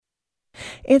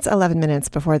It's 11 minutes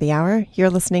before the hour.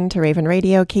 You're listening to Raven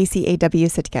Radio, KCAW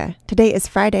Sitka. Today is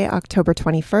Friday, October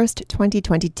 21st,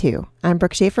 2022. I'm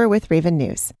Brooke Schaefer with Raven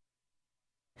News.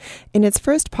 In its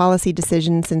first policy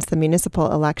decision since the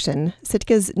municipal election,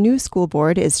 Sitka's new school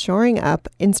board is shoring up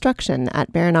instruction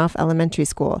at Baranof Elementary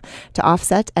School to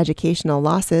offset educational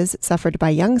losses suffered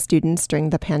by young students during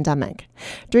the pandemic.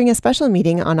 During a special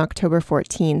meeting on October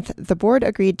 14th, the board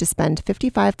agreed to spend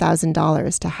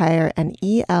 $55,000 to hire an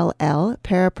ELL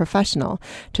paraprofessional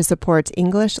to support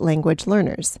English language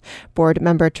learners. Board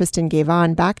member Tristan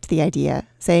Gavon backed the idea,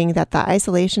 saying that the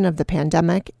isolation of the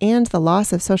pandemic and the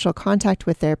loss of social contact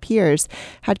with their peers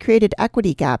had created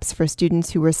equity gaps for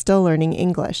students who were still learning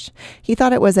English. He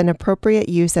thought it was an appropriate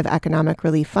use of economic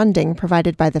relief funding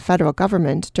provided by the federal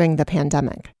government during the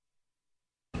pandemic.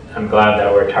 I'm glad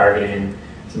that we're targeting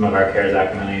some of our CARES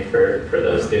Act money for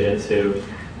those students who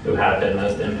have been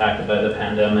most impacted by the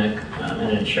pandemic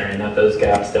and ensuring that those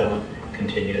gaps don't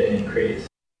continue to increase.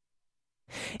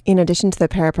 In addition to the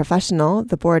paraprofessional,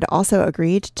 the board also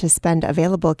agreed to spend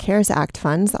available CARES Act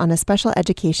funds on a special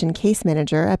education case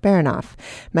manager at Baranof.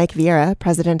 Mike Vieira,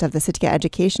 president of the Sitka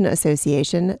Education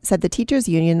Association, said the teachers'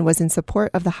 union was in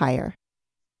support of the hire.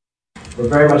 We're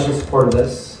very much in support of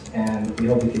this, and we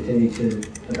hope we continue to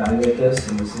evaluate this,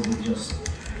 and this isn't just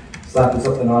slapping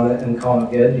something on it and calling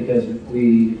it good, because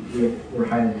we're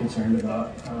highly concerned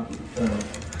about the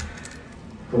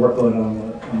workload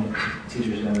on the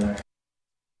teachers down there.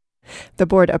 The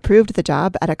board approved the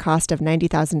job at a cost of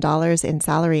 $90,000 in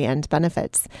salary and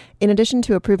benefits. In addition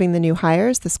to approving the new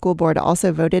hires, the school board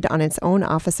also voted on its own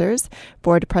officers.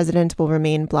 Board president will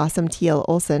remain Blossom Teal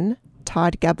Olson.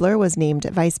 Todd Gebler was named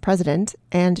vice president,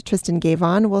 and Tristan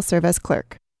Gavon will serve as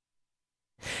clerk.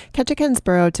 Ketchikan's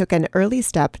borough took an early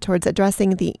step towards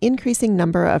addressing the increasing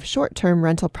number of short-term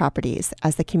rental properties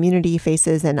as the community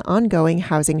faces an ongoing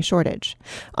housing shortage.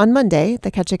 On Monday,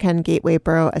 the Ketchikan Gateway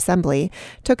Borough Assembly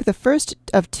took the first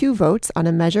of two votes on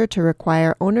a measure to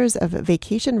require owners of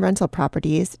vacation rental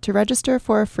properties to register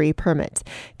for a free permit.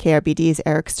 KRBD's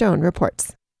Eric Stone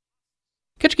reports.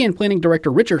 Ketchikan Planning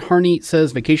Director Richard Harney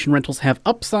says vacation rentals have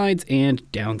upsides and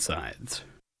downsides.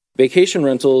 Vacation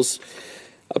rentals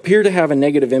appear to have a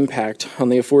negative impact on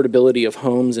the affordability of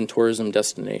homes and tourism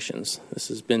destinations. This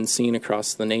has been seen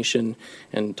across the nation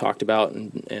and talked about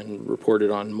and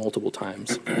reported on multiple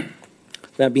times.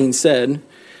 That being said,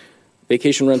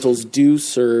 vacation rentals do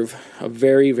serve a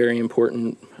very, very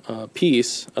important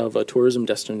piece of a tourism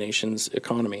destination's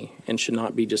economy and should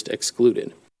not be just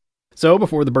excluded. So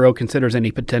before the borough considers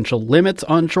any potential limits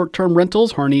on short-term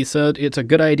rentals, Harney said it's a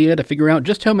good idea to figure out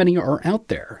just how many are out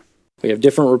there. We have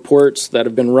different reports that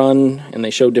have been run, and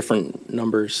they show different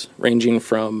numbers, ranging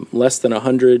from less than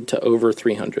 100 to over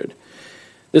 300.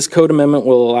 This code amendment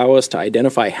will allow us to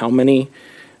identify how many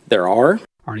there are.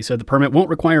 Harney said the permit won't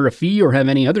require a fee or have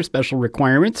any other special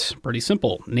requirements. Pretty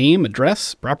simple. Name,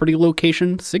 address, property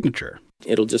location, signature.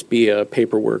 It'll just be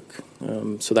paperwork,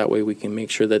 so that way we can make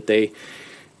sure that they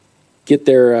get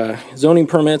their zoning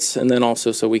permits, and then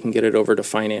also so we can get it over to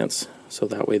finance, so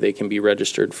that way they can be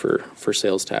registered for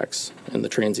sales tax and the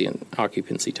transient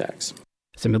occupancy tax.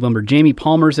 Assemblymember Jamie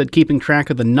Palmer said keeping track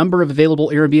of the number of available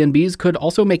Airbnbs could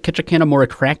also make Ketchikan a more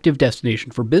attractive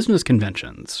destination for business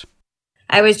conventions.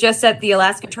 I was just at the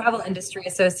Alaska Travel Industry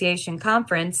Association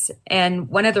conference, and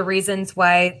one of the reasons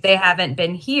why they haven't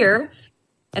been here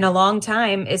in a long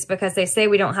time is because they say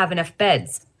we don't have enough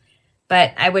beds.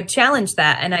 But I would challenge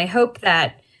that, and I hope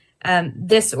that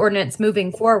this ordinance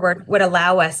moving forward would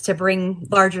allow us to bring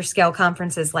larger scale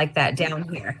conferences like that down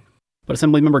here. But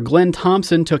Assemblymember Glenn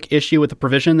Thompson took issue with the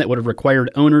provision that would have required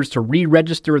owners to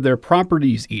re-register their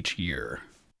properties each year.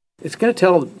 It's going to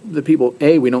tell the people,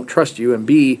 A, we don't trust you, and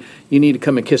B, you need to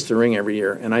come and kiss the ring every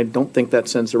year. And I don't think that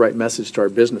sends the right message to our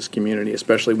business community,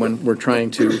 especially when we're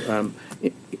trying to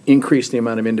increase the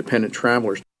amount of independent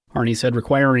travelers. Harney said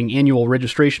requiring annual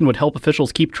registration would help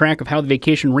officials keep track of how the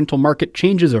vacation rental market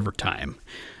changes over time.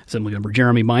 Assemblymember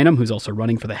Jeremy Bynum, who's also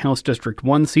running for the House District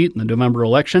 1 seat in the November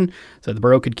election, said the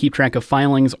borough could keep track of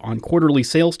filings on quarterly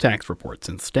sales tax reports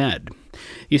instead.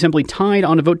 He simply tied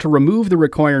on a vote to remove the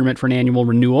requirement for an annual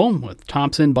renewal, with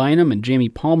Thompson, Bynum, and Jamie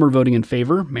Palmer voting in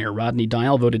favor. Mayor Rodney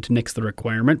Dial voted to nix the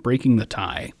requirement, breaking the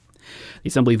tie. The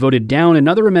Assembly voted down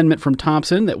another amendment from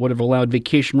Thompson that would have allowed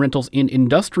vacation rentals in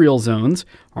industrial zones.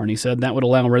 Harney said that would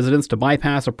allow residents to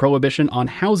bypass a prohibition on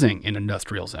housing in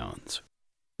industrial zones.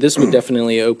 This would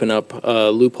definitely open up a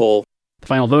loophole. The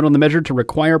final vote on the measure to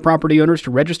require property owners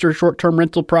to register short-term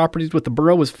rental properties with the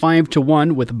borough was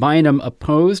 5-1, with Bynum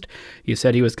opposed. He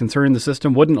said he was concerned the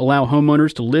system wouldn't allow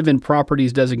homeowners to live in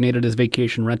properties designated as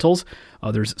vacation rentals.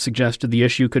 Others suggested the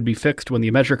issue could be fixed when the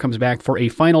measure comes back for a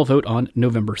final vote on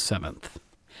November 7th.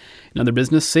 In other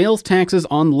business, sales taxes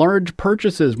on large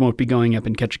purchases won't be going up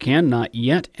in Ketchikan, not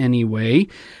yet anyway.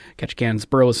 Ketchikan's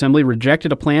Borough Assembly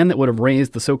rejected a plan that would have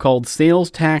raised the so-called sales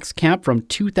tax cap from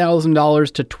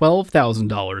 $2,000 to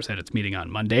 $12,000 at its meeting on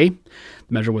Monday. The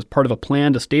measure was part of a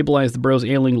plan to stabilize the borough's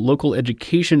ailing local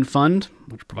education fund,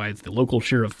 which provides the local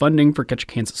share of funding for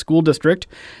Ketchikan's school district.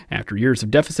 After years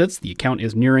of deficits, the account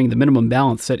is nearing the minimum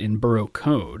balance set in borough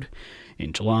code.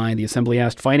 In July, the Assembly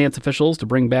asked finance officials to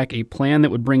bring back a plan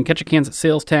that would bring Ketchikan's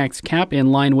sales tax cap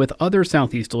in line with other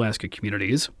Southeast Alaska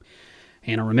communities.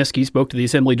 Hannah Remiski spoke to the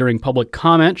Assembly during public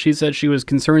comment. She said she was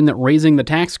concerned that raising the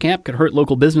tax cap could hurt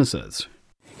local businesses.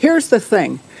 Here's the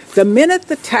thing. The minute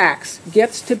the tax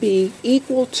gets to be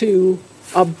equal to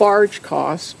a barge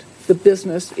cost, the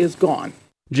business is gone.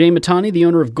 Jay Matani, the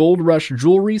owner of Gold Rush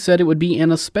Jewelry, said it would be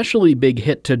an especially big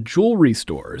hit to jewelry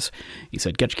stores. He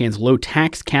said Ketchikan's low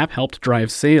tax cap helped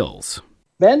drive sales.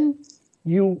 When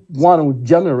you want to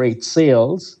generate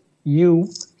sales, you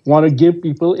want to give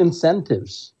people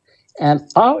incentives. And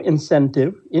our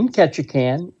incentive in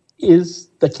Ketchikan is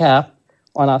the cap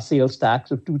on our sales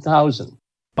tax of $2,000.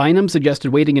 Bynum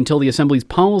suggested waiting until the Assembly's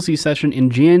policy session in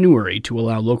January to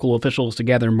allow local officials to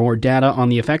gather more data on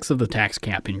the effects of the tax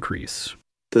cap increase.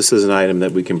 This is an item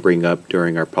that we can bring up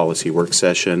during our policy work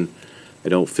session. I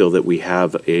don't feel that we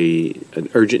have an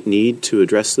urgent need to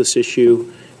address this issue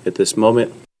at this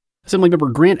moment.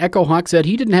 Assemblymember Grant Echohawk said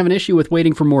he didn't have an issue with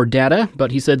waiting for more data,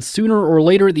 but he said sooner or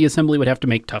later the Assembly would have to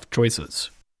make tough choices.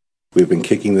 We've been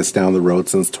kicking this down the road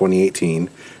since 2018,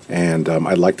 and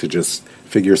I'd like to just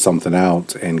figure something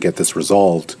out and get this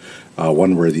resolved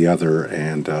one way or the other.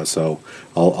 And so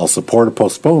I'll support a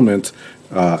postponement,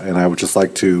 and I would just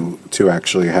like to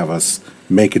actually have us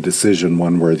make a decision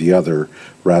one way or the other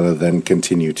rather than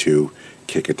continue to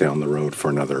kick it down the road for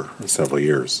another several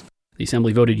years. The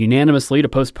Assembly voted unanimously to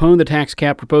postpone the tax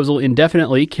cap proposal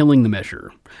indefinitely, killing the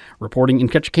measure. Reporting in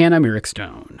Ketchikan, I'm Eric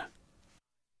Stone.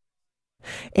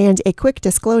 And a quick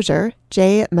disclosure,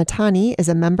 Jay Matani is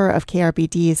a member of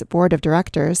KRBD's board of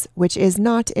directors, which is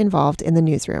not involved in the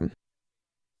newsroom.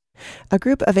 A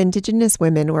group of Indigenous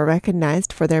women were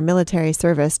recognized for their military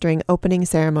service during opening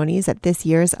ceremonies at this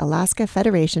year's Alaska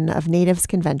Federation of Natives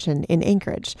Convention in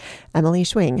Anchorage. Emily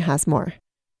Schwing has more.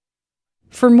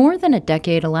 For more than a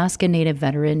decade, Alaska Native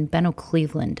veteran Benno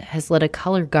Cleveland has led a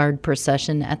color guard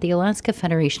procession at the Alaska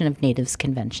Federation of Natives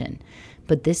Convention.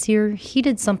 But this year, he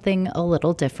did something a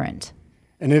little different.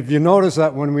 And if you notice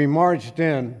that when we marched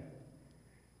in,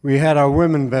 we had our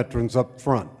women veterans up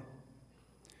front.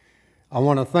 I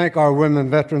want to thank our women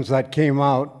veterans that came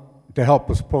out to help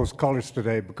us post colors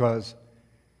today, because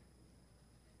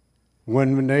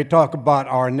when they talk about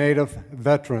our Native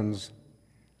veterans,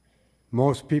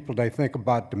 most people, they think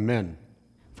about the men.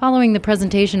 Following the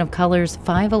presentation of colors,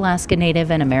 5 Alaska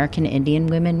Native and American Indian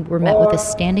women were met with a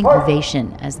standing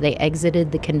ovation as they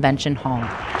exited the convention hall.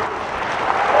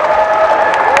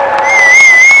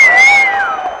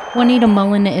 Juanita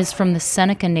Mullen is from the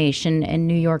Seneca Nation in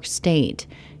New York State.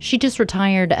 She just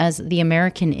retired as the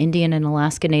American Indian and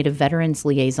Alaska Native Veterans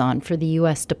Liaison for the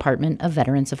U.S. Department of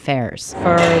Veterans Affairs.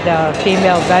 For the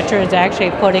female veterans,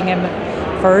 actually putting him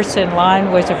first in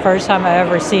line was the first time I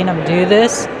ever seen them do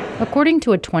this. According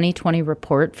to a 2020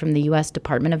 report from the U.S.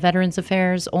 Department of Veterans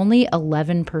Affairs, only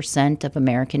 11% of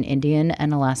American Indian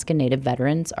and Alaska Native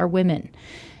veterans are women.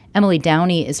 Emily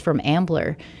Downey is from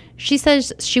Ambler. She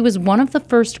says she was one of the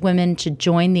first women to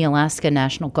join the Alaska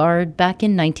National Guard back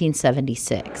in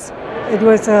 1976. It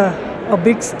was a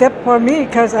big step for me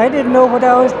because I didn't know what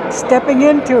I was stepping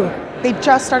into. They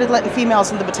just started letting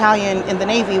females in the battalion in the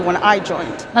Navy when I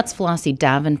joined. That's Flossie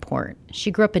Davenport. She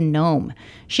grew up in Nome.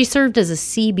 She served as a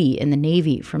Seabee in the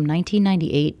Navy from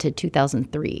 1998 to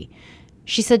 2003.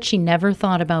 She said she never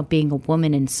thought about being a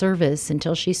woman in service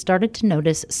until she started to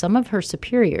notice some of her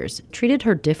superiors treated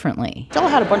her differently. I still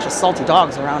had a bunch of salty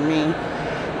dogs around me,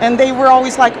 and they were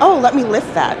always like, oh, let me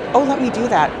lift that. Oh, let me do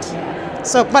that.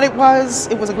 So, but it was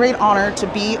a great honor to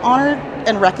be honored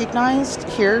and recognized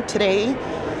here today.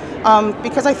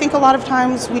 Because I think a lot of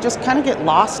times we just kind of get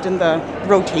lost in the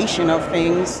rotation of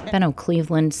things. Benno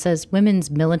Cleveland says women's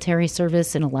military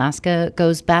service in Alaska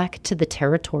goes back to the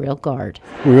Territorial Guard.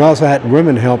 We also had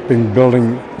women helping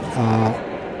building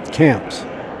camps,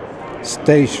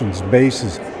 stations,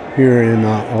 bases here in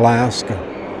Alaska.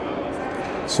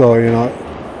 So,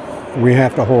 we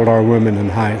have to hold our women in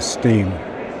high esteem.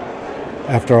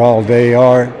 After all, they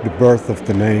are the birth of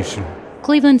the nation.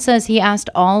 Cleveland says he asked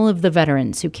all of the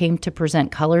veterans who came to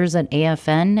present colors at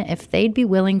AFN if they'd be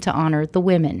willing to honor the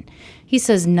women. He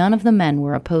says none of the men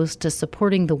were opposed to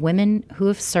supporting the women who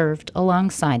have served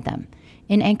alongside them.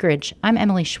 In Anchorage, I'm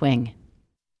Emily Schwing.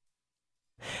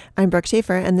 I'm Brooke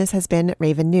Schaefer, and this has been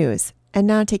Raven News. And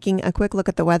now taking a quick look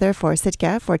at the weather for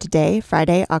Sitka for today,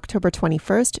 Friday, October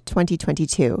 21st,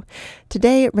 2022.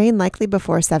 Today, rain likely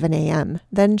before 7 a.m.,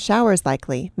 then showers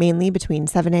likely, mainly between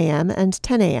 7 a.m. and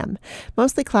 10 a.m.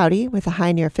 Mostly cloudy with a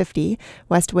high near 50,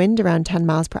 west wind around 10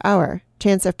 miles per hour.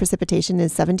 Chance of precipitation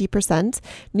is 70%.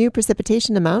 New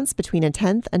precipitation amounts between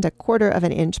 1/10 and 1/4 of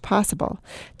an inch possible.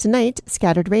 Tonight,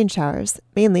 scattered rain showers,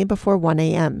 mainly before 1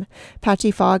 a.m.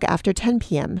 Patchy fog after 10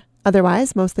 p.m.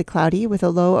 Otherwise, mostly cloudy with a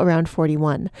low around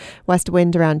 41. West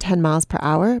wind around 10 miles per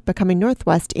hour, becoming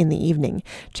northwest in the evening.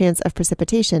 Chance of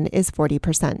precipitation is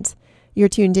 40%. You're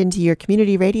tuned into your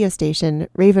community radio station,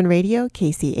 Raven Radio,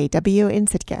 KCAW in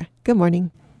Sitka. Good morning.